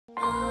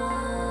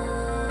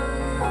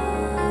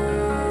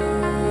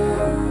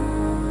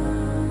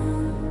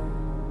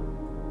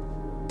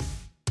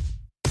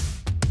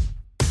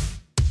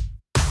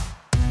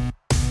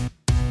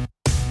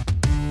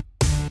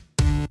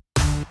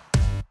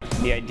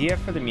The idea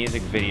for the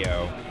music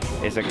video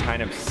is a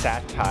kind of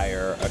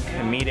satire, a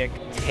comedic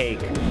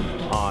take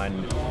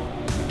on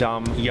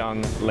dumb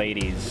young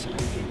ladies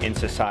in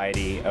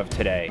society of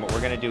today. What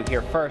we're going to do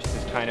here first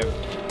is kind of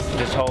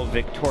this whole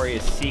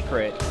Victoria's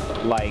Secret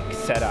like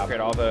setup.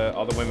 All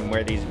the women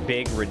wear these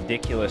big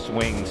ridiculous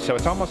wings, so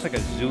it's almost like a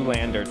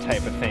Zoolander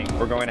type of thing.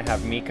 We're going to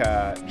have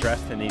Mika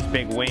dressed in these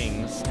big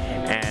wings,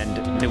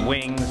 and the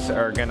wings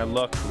are going to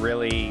look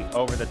really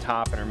over the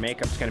top, and her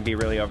makeup's going to be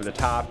really over the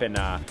top, and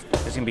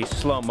there's going to be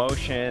slow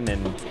motion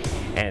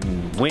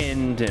and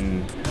wind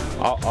and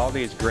all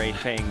these great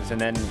things, and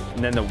then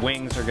the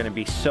wings are going to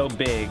be so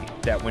big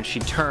that when she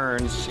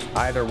turns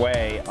either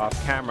way off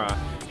camera,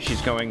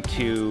 she's going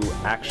to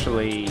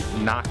actually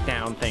knock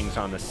down things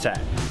on the set.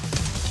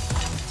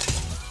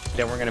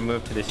 Then we're going to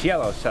move to this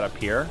yellow setup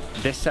here.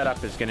 This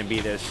setup is going to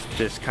be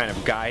this kind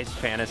of guy's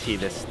fantasy,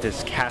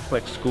 this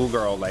Catholic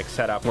schoolgirl like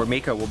setup where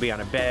Mika will be on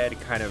a bed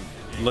kind of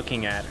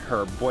looking at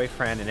her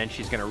boyfriend, and then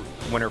she's gonna,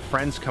 when her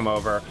friends come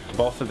over,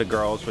 both of the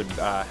girls would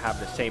have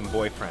the same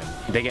boyfriend.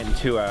 They get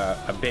into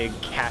a big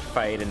cat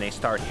fight and they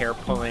start hair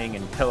pulling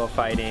and pillow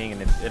fighting,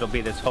 and it'll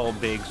be this whole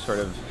big sort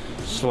of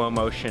slow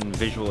motion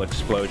visual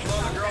explosion.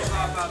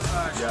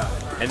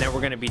 Yeah. And then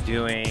we're gonna be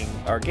doing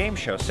our game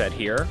show set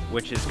here,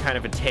 which is kind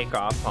of a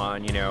takeoff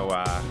on, you know,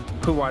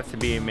 Who Wants to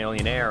Be a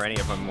Millionaire, or any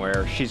of them,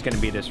 where she's gonna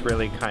be this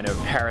really kind of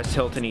Paris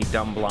Hilton-y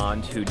dumb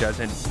blonde who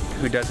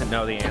doesn't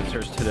know the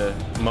answers to the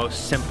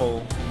most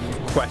simple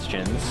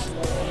questions.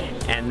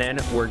 And then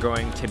we're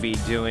going to be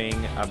doing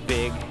a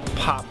big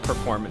pop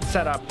performance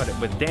setup, but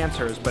with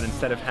dancers, but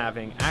instead of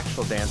having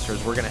actual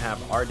dancers, we're gonna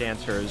have our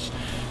dancers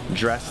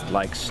dressed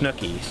like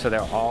Snooki. So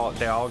they're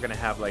all gonna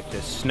have like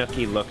this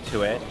Snooki look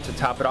to it. To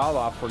top it all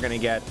off, we're gonna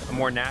get a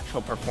more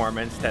natural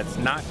performance that's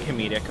not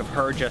comedic, of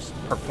her just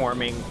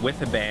performing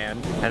with a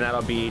band, and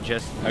that'll be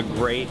just a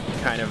great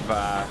kind of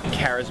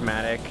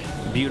charismatic,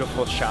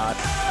 beautiful shot.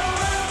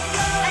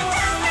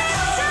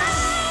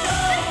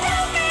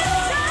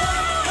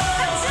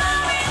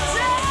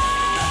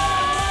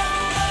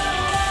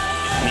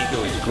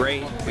 Mika was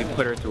great. We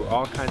put her through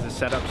all kinds of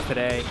setups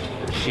today.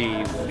 She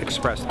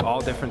expressed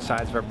all different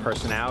sides of her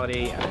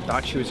personality. I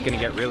thought she was going to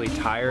get really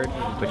tired,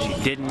 but she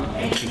didn't,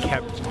 and she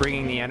kept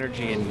bringing the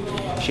energy,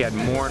 and she had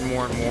more and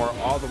more and more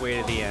all the way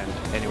to the end,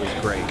 and it was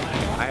great.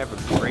 I have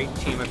a great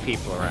team of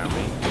people around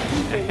me,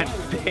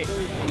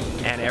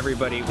 and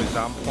everybody was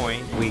on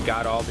point. We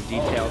got all the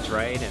details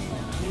right,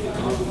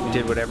 and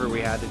did whatever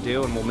we had to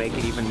do, and we'll make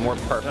it even more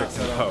perfect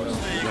in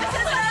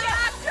post.